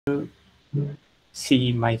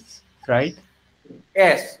see my slide?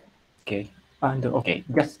 Yes, Okay. And okay,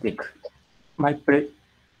 just click. My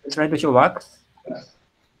slideshow works.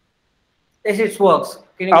 yes, it works.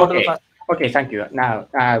 Can you go to the Okay. first? Okay, thank you. Now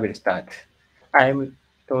I will start. I'm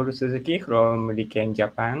Toru Suzuki from Riken,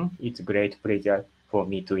 Japan. It's a great pleasure for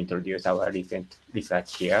me to introduce our recent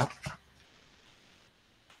research here.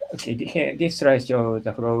 Okay, this slide shows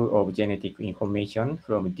the flow of genetic information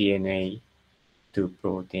from DNA to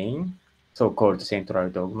protein, so-called central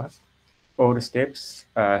dogmas. All steps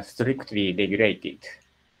are strictly regulated,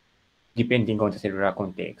 depending on the cellular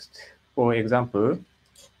context. For example,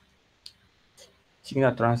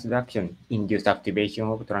 signal transduction induced activation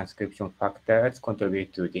of transcription factors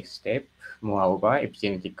contribute to this step. Moreover,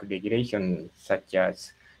 epigenetic regulation, such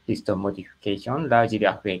as histone modification, largely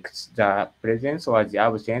affects the presence or the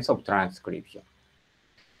absence of transcription.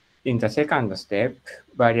 In the second step,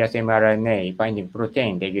 various mRNA binding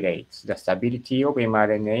protein regulates the stability of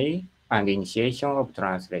mRNA and initiation of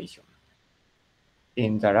translation.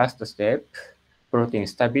 In the last step, protein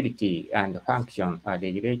stability and function are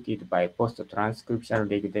regulated by post-transcriptional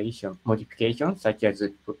regulation modifications such as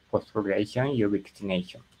phosphorylation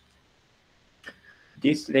ubiquitination.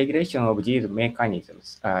 This regulation of these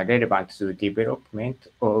mechanisms are relevant to development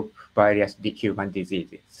of various human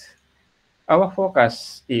diseases. Our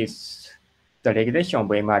focus is the regulation of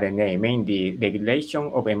mRNA, mainly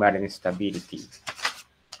regulation of mRNA stability.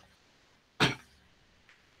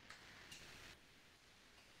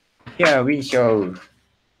 Here we show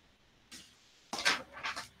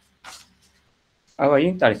our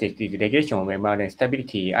interest is regulation of mRNA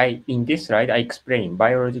stability. In this slide, I explain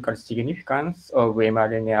biological significance of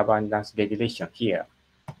mRNA abundance regulation here.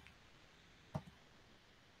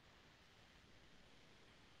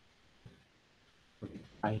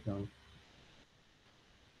 I don't.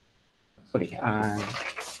 Sorry.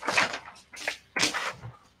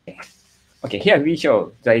 Okay, here we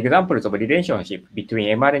show the examples of relationship between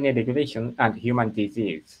mRNA regulation and human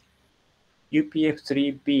disease.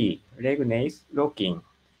 UPF3B regnase locking.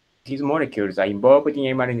 These molecules are involved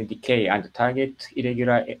in mRNA decay and target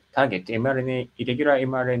irregular mRNAs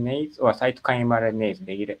or cytokine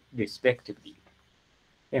mRNAs respectively.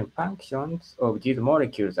 When functions of these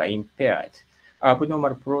molecules are impaired,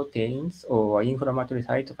 abnormal proteins or inflammatory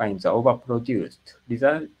cytokines are overproduced,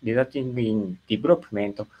 resulting in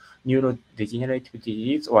development of neurodegenerative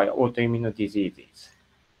disease or autoimmune diseases.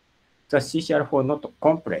 The CCR4 not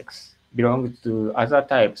complex belongs to other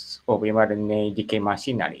types of mRNA decay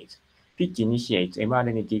machineries, which initiates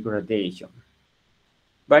mRNA degradation.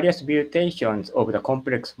 Various mutations of the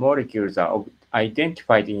complex molecules are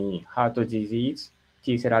identified in heart disease,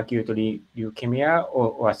 T-cell acute leukemia,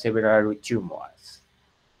 or several tumors.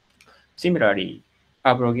 Similarly,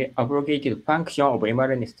 abrogated function of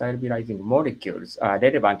mRNA stabilizing molecules are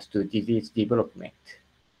relevant to disease development.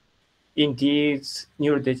 In these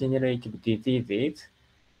neurodegenerative diseases,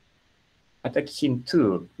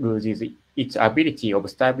 Ataxin-2 loses its ability of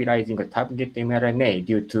stabilizing target mRNA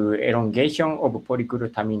due to elongation of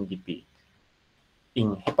polyglutamine repeat.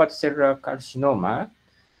 In hepatocellular carcinoma,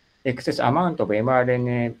 excess amount of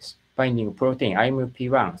mRNA binding protein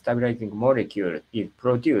IMP1 stabilizing molecule is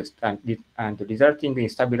produced and resulting in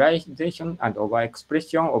stabilization and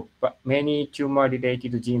overexpression of many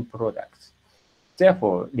tumor-related gene products.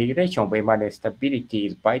 Therefore, regulation of mRNA stability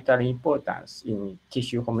is vitally important in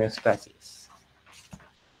tissue homeostasis.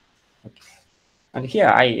 Okay. And here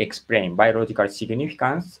I explain biological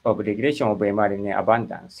significance of regulation of mRNA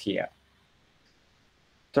abundance here.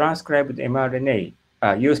 Transcribed mRNA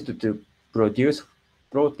are used to produce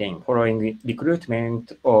protein following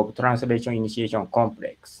recruitment of translation initiation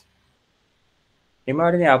complex.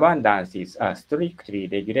 mRNA abundances are strictly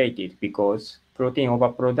regulated because protein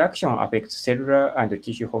overproduction affects cellular and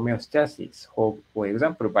tissue homeostasis, for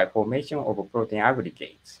example, by formation of protein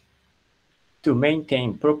aggregates. To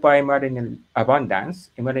maintain proper mRNA abundance,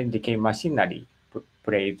 mRNA decay machinery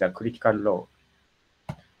plays a critical role.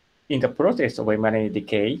 In the process of mRNA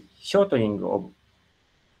decay, shortening of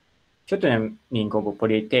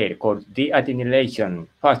polyetail called deadenylation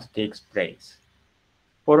first takes place.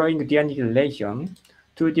 Following deadenylation,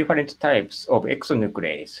 two different types of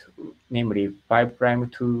exonuclease, namely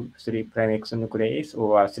 5' to 3' exonuclease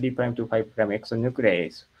or 3' to 5'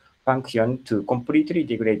 exonuclease, function to completely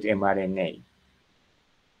degrade mRNA.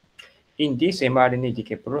 In these mRNA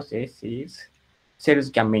decay processes, cells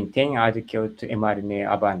can maintain adequate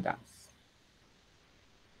mRNA abundance.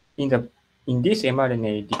 In these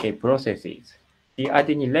mRNA decay processes, the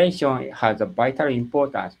adenylation has a vital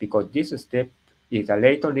importance because this step is a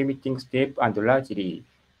rate limiting step and largely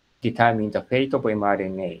determine the fate of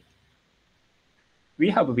mRNA. We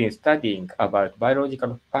have been studying about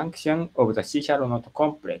biological function of the C-shell-not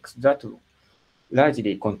complex that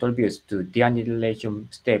largely contributes to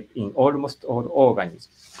deaminylation step in almost all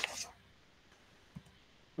organisms.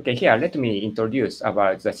 Okay, here let me introduce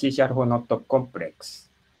about the C-shell-not complex.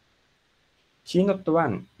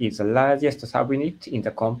 C-not1 is the largest subunit in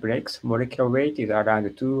the complex. Molecular weight is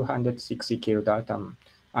around 260 kilodalton,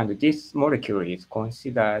 and this molecule is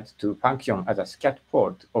considered to function as a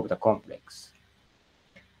scaffold of the complex.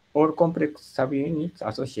 All complex subunits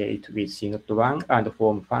associate with C-not1 and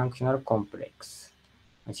form functional complex.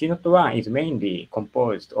 C-not1 is mainly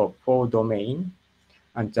composed of 4 domains,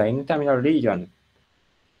 and the N-terminal region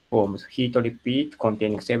forms heat repeat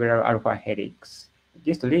containing several alpha helix.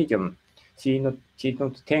 This region,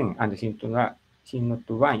 C-not10 and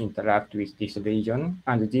C-not1 interact with this region,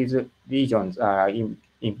 and these regions are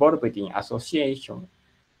involved in association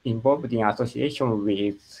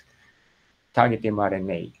with target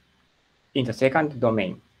mRNA. In the second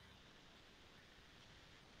domain,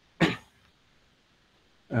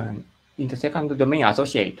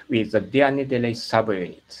 associate with the deaminylase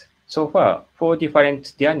subunits. So far, 4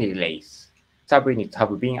 different deaminylase subunits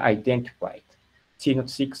have been identified.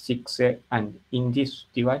 C-not66L, and in this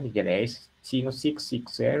deaminylase,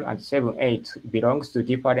 C-not66L and 7,8 belongs to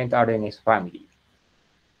different RNase family.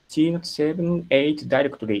 C-not7,8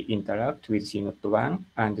 directly interact with C-not1,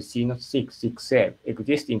 and C-not66L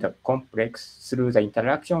exists in the complex through the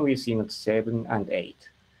interaction with C-not7 and 8.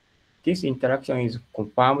 This interaction is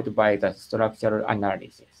confirmed by the structural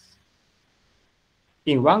analysis.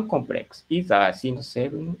 In one complex, either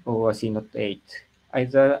C-not7 or C-not8,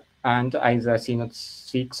 either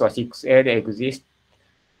C-not6 or 6L exist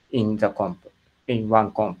in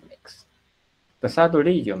one complex. The third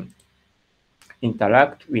region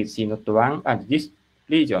interact with C-not1, and this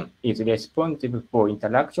region is responsible for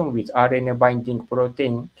interaction with RNA binding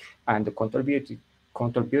protein and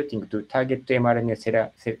contributing to target mRNA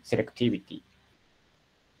selectivity.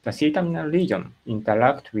 The C-terminal region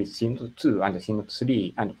interacts with C-not2 and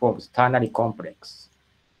C-not3 and forms ternary complex.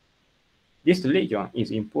 This region is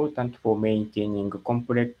important for maintaining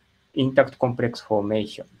intact complex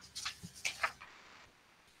formation.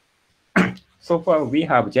 So far, we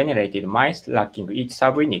have generated mice lacking each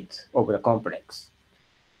subunit of the complex.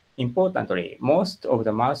 Importantly, most of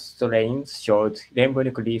the mouse strains showed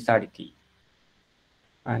embryonic lethality,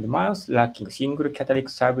 and mouse lacking single catalytic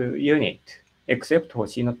subunit, except for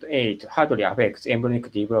C-not8, hardly affects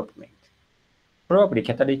embryonic development. Probably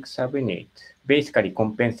catalytic subunit basically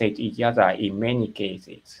compensate each other in many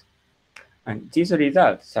cases. And this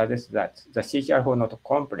result suggests that the C-shell-not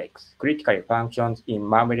complex critically functions in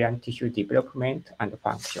mammalian tissue development and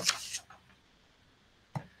function.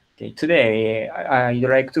 Okay, today, I'd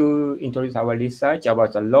like to introduce our research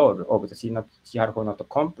about the role of the C-shell-not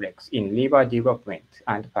complex in liver development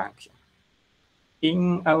and function.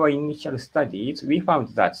 In our initial studies, we found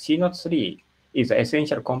that C-not3 is an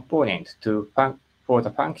essential component for the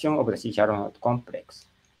function of the C-shell-not complex.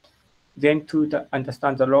 Then, to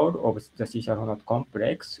understand the role of the C-shell-not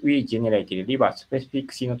complex, we generated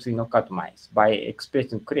liver-specific C-not3 knockout mice by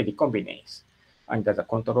expressing clear recombinase under the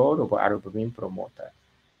control of albumin promoter.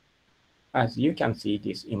 As you can see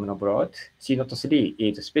this immunoblot, C-not3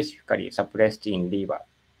 is specifically suppressed in liver.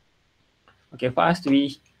 Okay, first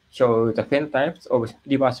we show the phenotypes of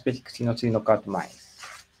liver-specific C-not3 knockout mice.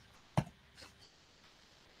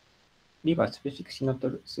 Liver-specific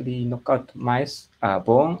C-not3 knockout mice are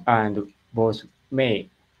born and both male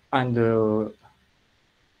and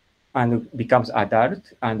becomes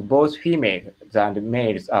adult, and both females and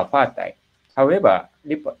males are fertile. However,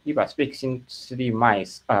 liver-specific C-not3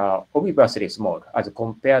 mice are obviously small as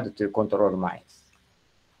compared to control mice.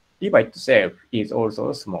 Liver itself is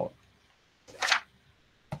also small.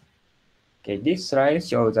 Okay, this slide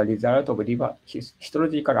shows the result of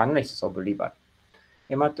histological analysis of liver.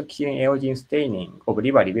 Hematoxylin eosin staining of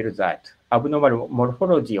liver reveals that abnormal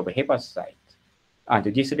morphology of hepatocytes and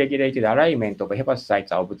dysregulated alignment of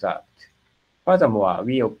hepatocytes are observed. Furthermore,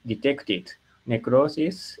 we detected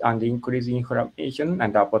necrosis and increased inflammation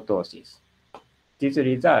and apoptosis. These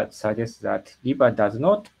results suggest that liver does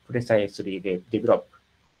not precisely develop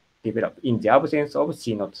in the absence of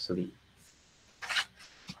C-not3.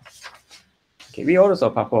 Okay, we also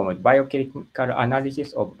performed biochemical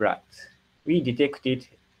analysis of blood. We detected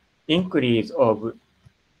increase of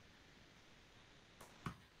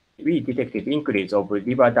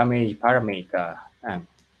liver damage parameter,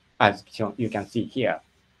 as you can see here.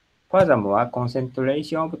 Furthermore,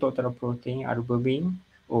 concentration of total protein, albumin,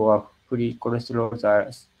 or free cholesterol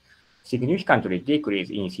significantly decrease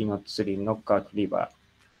in C0-3 knockout liver.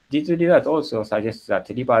 This result also suggests that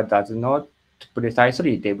liver does not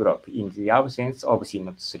precisely develop in the absence of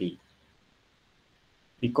C0-3.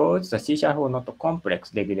 Because the C-SHA-4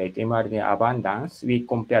 complex regulates mRNA abundance, we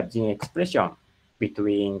compare gene expression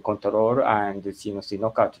between control and C0-3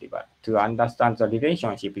 knockout liver to understand the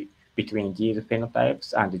relationship between these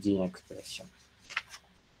phenotypes and gene expression.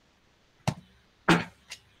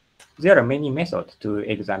 There are many methods to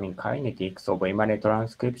examine kinetics of mRNA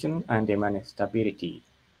transcription and mRNA stability.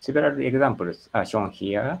 Several examples are shown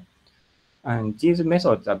here, and these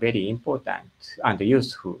methods are very important and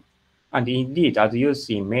useful, and indeed as used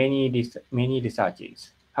in many researches.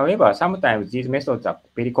 However, sometimes these methods are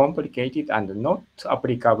very complicated and not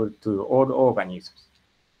applicable to all organisms.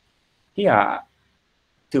 Here,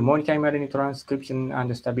 to monitor mRNA transcription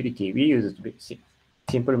and stability, we use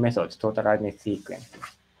simple methods, total RNA sequencing.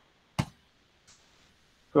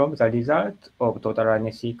 From the result of total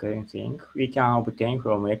RNA sequencing, we can obtain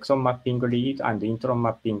from exon mapping read and intron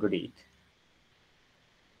mapping read.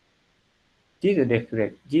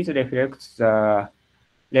 This reflects the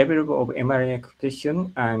level of mRNA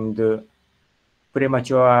expression and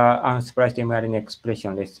premature unspliced mRNA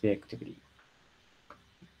expression, respectively.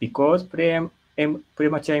 Because premature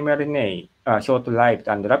mRNA are short-lived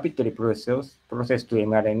and rapidly processed to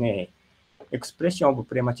mRNA, expression of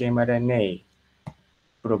premature mRNA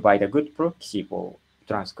provide a good proxy for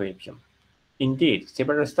transcription. Indeed,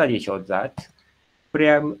 several studies show that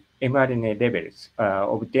pre-mRNA levels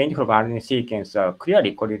obtained from RNA sequence are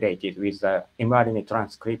clearly correlated with the mRNA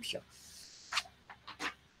transcription.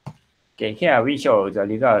 Okay, here we show the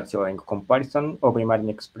results showing comparison of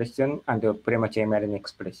mRNA expression and premature mRNA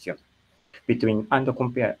expression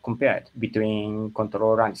compared between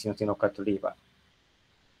control and C0-3 knockout liver.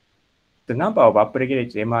 The number of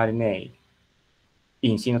upregulated mRNA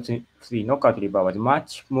in C0-3 knockout liver was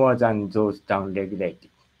much more than those downregulated.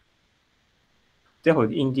 Therefore,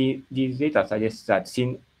 these data suggests that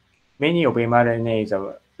many of mRNAs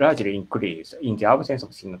are largely increased in the absence of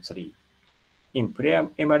C0-3. In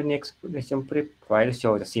pre-mRNA expression profile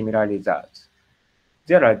shows similar results.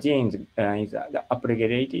 There are genes either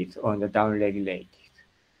upregulated or downregulated.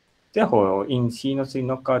 Therefore, in C0-3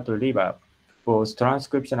 knockout liver, both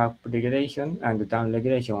transcription upregulation and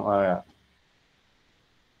downregulation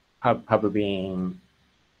have been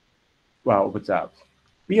observed.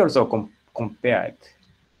 We also compared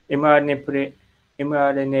mRNA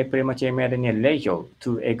premature mRNA ratio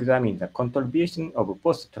to examine the contribution of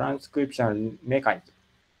post-transcriptional mechanism.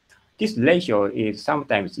 This ratio is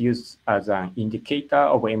sometimes used as an indicator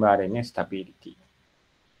of mRNA stability.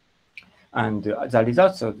 And the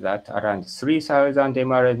results show that around 3,000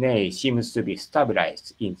 mRNA seems to be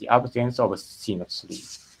stabilized in the absence of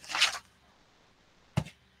C0-3.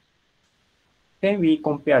 Then we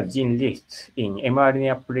compare gene lists in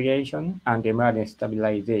mRNA upregulation and mRNA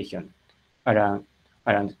stabilization. Around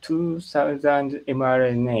 2,000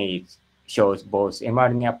 mRNAs shows both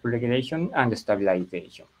mRNA upregulation and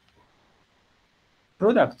stabilization.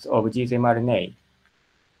 Products of these mRNA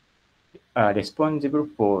are responsible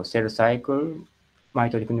for cell cycle,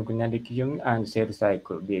 mitochondrial division, and cell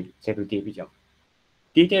division.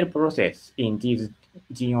 Detailed process in these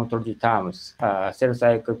gene ontology terms are cell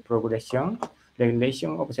cycle progression,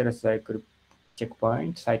 regulation of cell cycle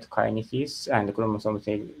checkpoint, cytokinesis, and chromosome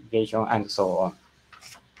segregation, and so on.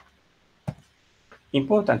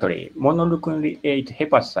 Importantly, mononucleate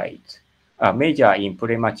hepatocytes are measured in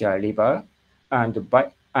premature liver, and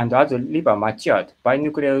as the liver matured,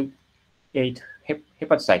 binucleate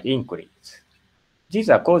hepatocyte increase. These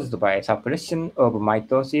are caused by suppression of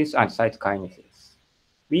mitosis and cytokinesis.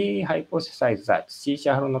 We hypothesize that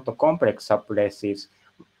C-SHA-4 complex suppresses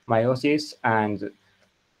meiosis and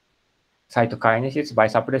cytokinesis by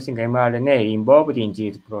suppressing mRNA involved in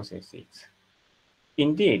these processes.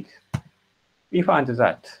 Indeed, we found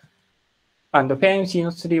that, and when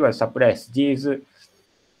C0-3 was suppressed, these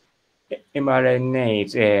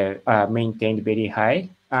mRNAs are maintained very high,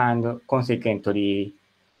 and consequently,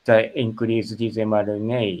 the increase these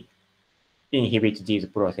mRNA inhibit these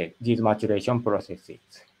maturation processes.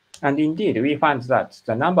 And indeed, we found that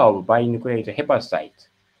the number of binucleated hepatocytes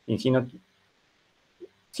in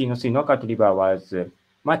C0-3 knockout liver was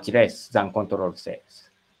much less than control cells.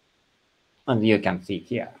 And you can see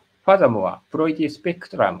here. Furthermore, protein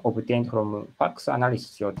spectrum obtained from FACS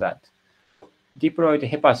analysis shows that diploid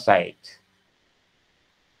hepatocyte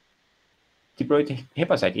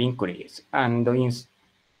increase, and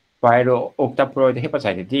while octaploid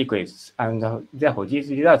hepatocyte decrease, and therefore these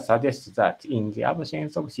results suggest that in the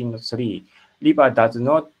absence of C0-3, liver does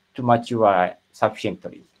not mature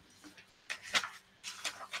sufficiently.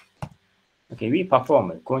 Okay, we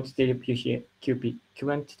performed quantitative PCR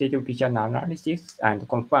analysis and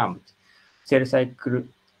confirmed cell cycle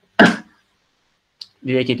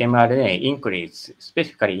related mRNA increase,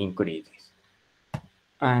 specifically increases.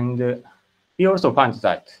 And we also found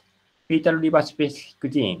that fetal liver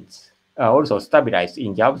specific genes are also stabilized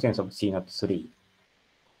in the absence of C03.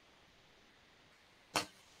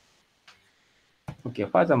 Okay,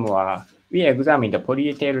 furthermore, we examined the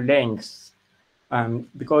polyetail lengths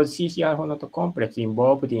because CCR not complex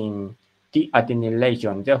involved in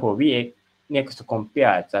deadenylation. Therefore, we next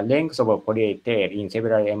compared the length of polyetail in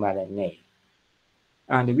several mRNA.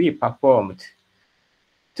 And we performed,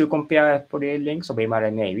 to compare polyetail lengths of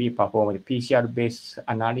mRNA, we performed PCR-based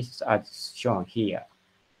analysis as shown here.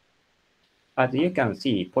 As you can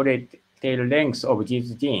see, polyetail lengths of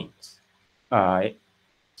these genes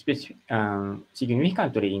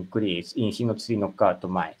significantly increase in C03 knockout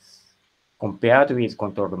mice compared with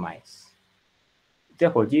control mice.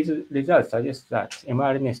 Therefore, these results suggest that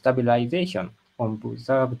mRNA stabilization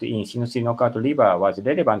observed in C03 knockout liver was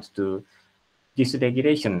relevant to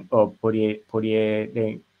dysregulation of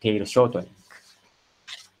polyetail shortening.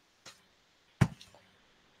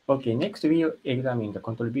 Okay, next we examine the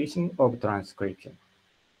contribution of transcription.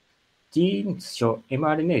 Genes show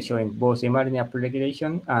mRNA showing both mRNA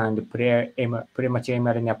upregulation and premature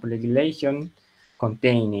mRNA upregulation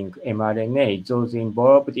containing mRNA, those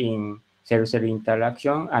involved in cell-cell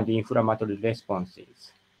interaction and inflammatory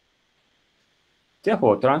responses.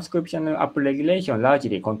 Therefore, transcriptional upregulation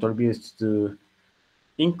largely contributes to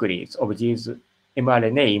increase of these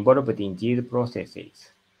mRNA involved in these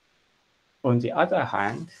processes. On the other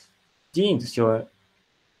hand, genes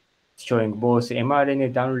showing both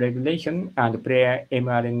mRNA downregulation and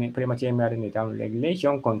premature mRNA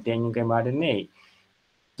downregulation containing mRNA.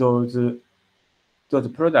 Those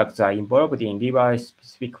products are involved in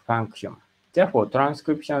liver-specific function. Therefore,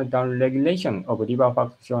 transcriptional downregulation of liver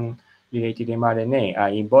function-related mRNA are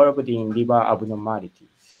involved in liver abnormalities.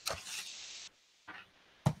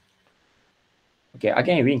 Okay,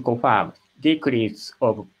 again, we confirmed decrease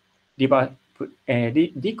of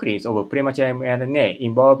premature mRNA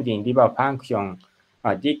involved in liver function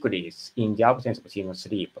decrease in the absence of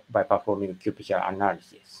C03 by performing qPCR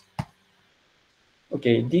analysis.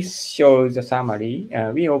 Okay, this shows the summary.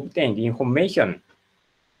 We obtained information.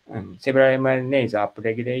 Several mRNAs are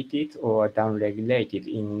upregulated or downregulated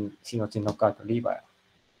in C03 knockout liver.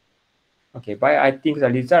 Okay, by adding the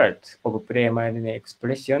result of pre-mRNA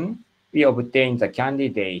expression, we obtain the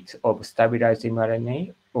candidate of stabilized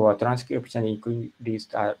mRNA or transcription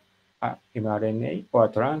increased mRNA or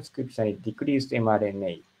transcription decreased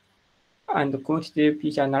mRNA. And quantitative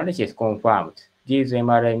PCR analysis confirmed these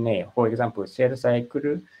mRNA, for example, cell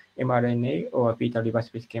cycle mRNA or fetal liver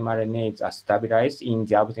specific mRNAs are stabilized in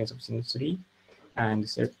the absence of C03, and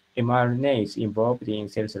mRNAs involved in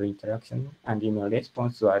cell-cell interaction and immune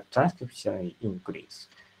response were transcriptionally increased.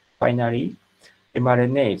 Finally,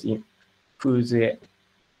 mRNAs whose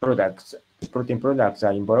protein products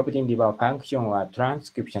are involved in liver function were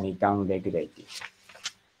transcriptionally downregulated.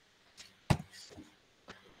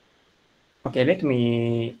 Okay, let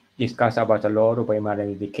me discuss about the role of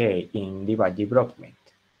mRNA decay in liver development.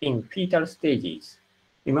 In fetal stages,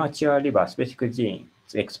 immature liver-specific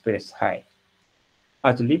genes express high.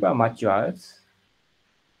 As liver matures,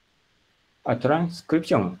 a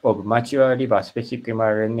transcription of mature liver-specific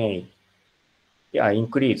mRNA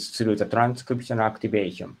increased through the transcriptional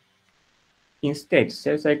activation. Instead,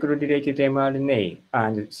 cell cycle-related mRNA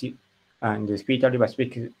and fetal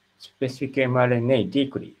liver-specific mRNA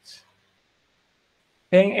decrease.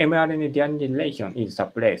 When mRNA deadenylation is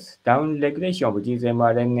suppressed, downregulation of these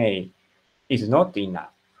mRNA is not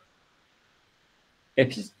enough.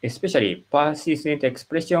 Especially persistent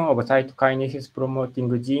expression of cytokinesis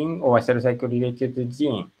promoting gene or cell cycle-related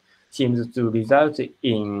gene seems to result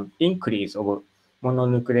in increase of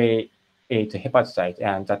mononucleate hepatocyte,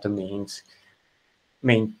 and that means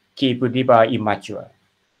keep liver immature.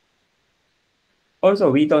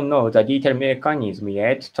 Also, we don't know the detailed mechanism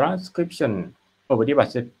yet. Transcription of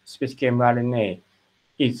liver-specific mRNA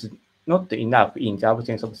is not enough in the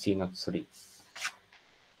absence of C03.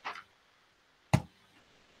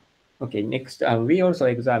 Okay, next, we also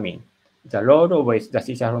examine the role of the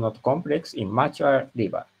CCR complex in mature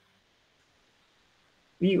liver.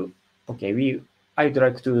 I'd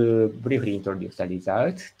like to briefly introduce the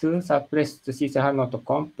result. To suppress the CCR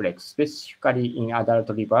complex, specifically in adult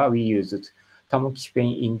liver, we used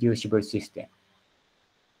tamoxifen-inducible system.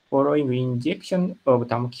 Following injection of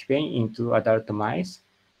tamoxifen into adult mice,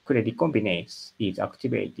 recombinase is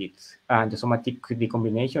activated, and somatic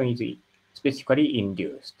recombination is specifically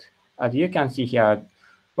induced. As you can see here,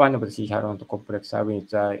 one of the C-Sharon complex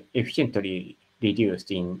is efficiently reduced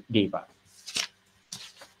in liver.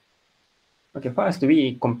 Okay, first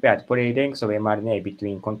we compared poly length of mRNA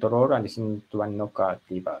between control and SYNOT1 knockout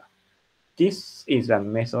liver. This is a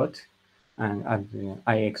method, and as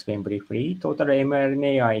I explained briefly, total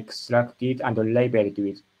mRNA are extracted and labeled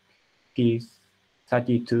with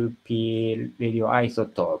P32P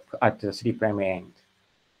radioisotope at the 3' end.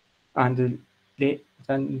 And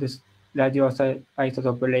this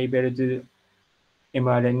radioisotope labeled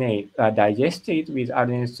mRNA are digested with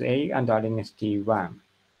RNA and RNA-1.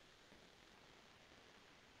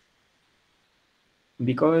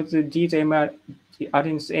 Because these RNA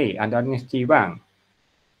and RNA-1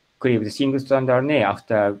 cleave the single-strand RNA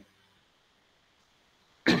after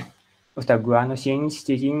guanosine,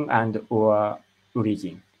 cytosine, and or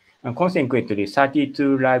uridine. And consequently,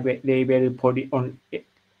 32 label poly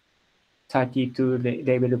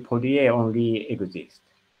only exist.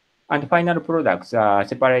 And final products are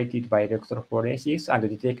separated by electrophoresis and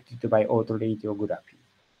detected by autoradiography.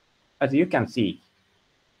 As you can see,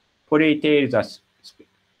 polytails are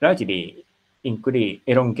largely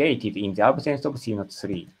elongated in the absence of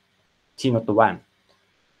CNOT1.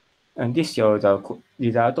 And this shows the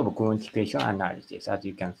result of quantification analysis. As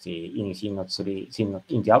you can see, in CNOT3,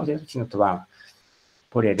 in the absence of CNOT1,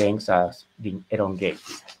 poly lengths are elongated.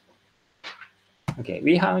 Okay,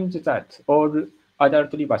 we found that all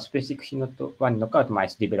adult liver-specific CNOT1 knockout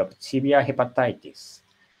mice developed severe hepatitis,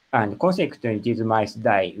 and consequently, these mice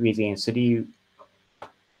die within 3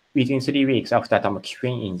 weeks after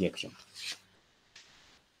tamoxifen injection.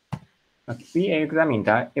 Okay, we examined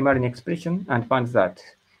the mRNA expression and found that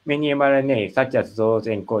many mRNA, such as those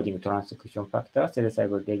encoding transcription factor, cell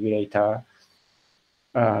cycle regulator,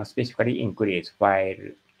 specifically increase, while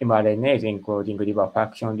mRNAs encoding liver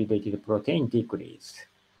function-related protein decrease.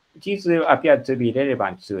 These appear to be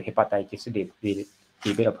relevant to hepatitis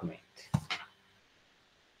development.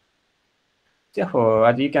 Therefore,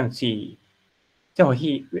 as you can see,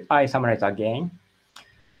 I summarize again.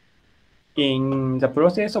 In the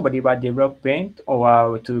process of liver development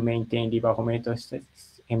or to maintain liver homeostasis,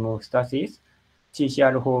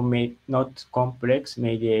 CCR4 not complex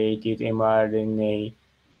mediated mRNA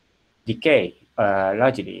decay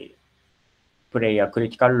largely play a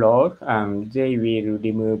critical role, and they will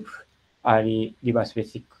remove immature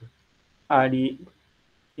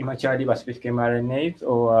liver-specific mRNAs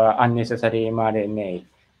or unnecessary mRNA.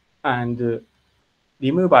 And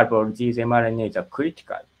removal of these mRNAs are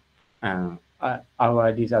critical.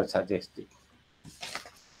 Our results suggested.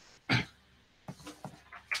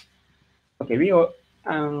 Okay, we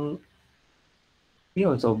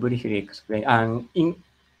also briefly explain,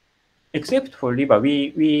 except for liver,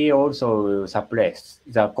 we also suppress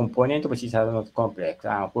the component of C-Sharon complex.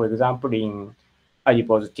 For example, in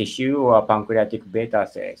adipose tissue or pancreatic beta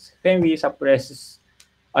cells, when we suppress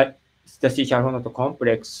the C-Sharon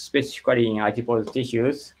complex, specifically in adipose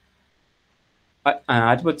tissues,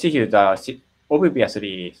 adipose tissues are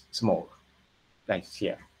obviously small, like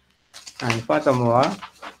here. And furthermore,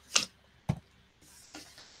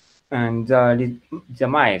 and the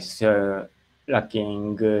mice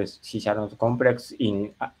lacking C-Sharon complex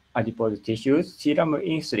in adipose tissues, serum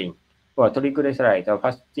insulin or triglyceride or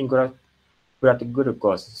fasting blood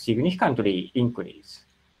glucose significantly increase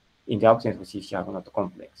in the absence of C-Sharon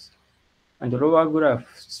complex. And the lower graph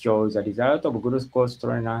shows the result of glucose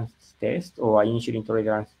tolerance test or insulin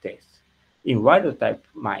tolerance test. In wild-type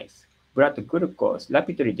mice, blood glucose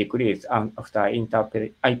rapidly decreased after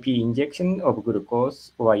IP injection of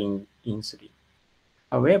glucose or insulin.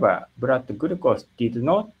 However, blood glucose did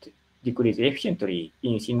not decrease efficiently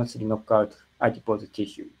in CNOT3 knockout adipose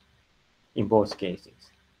tissue in both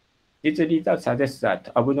cases. This result suggests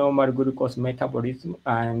that abnormal glucose metabolism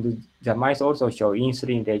and the mice also show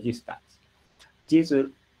insulin resistance. These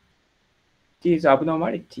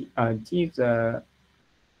abnormalities, these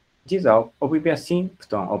are obvious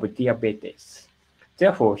symptoms of diabetes.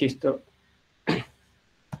 Therefore, these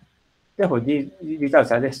results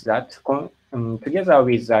suggest that together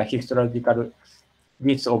with the histological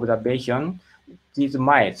risk observation, these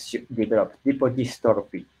mice develop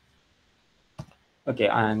lipodystrophy. Okay,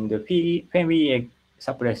 and when we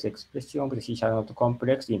suppress expression of the C-Sharon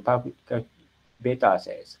complex in pancreatic beta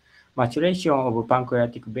cells, maturation of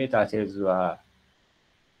pancreatic beta cells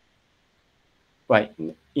were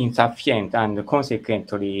insufficient, and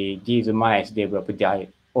consequently, these mice develop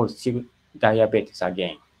diabetes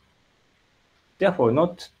again. Therefore,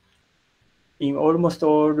 not in almost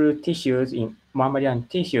all tissues, in mammalian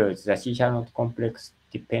tissues, the C-Sharon complex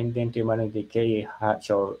dependent mRNA decay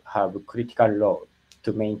shall have critical role.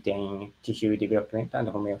 to maintain tissue development and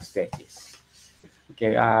homeostasis.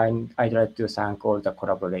 Okay, and I'd like to thank all the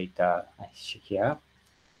collaborators here.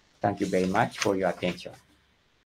 Thank you very much for your attention.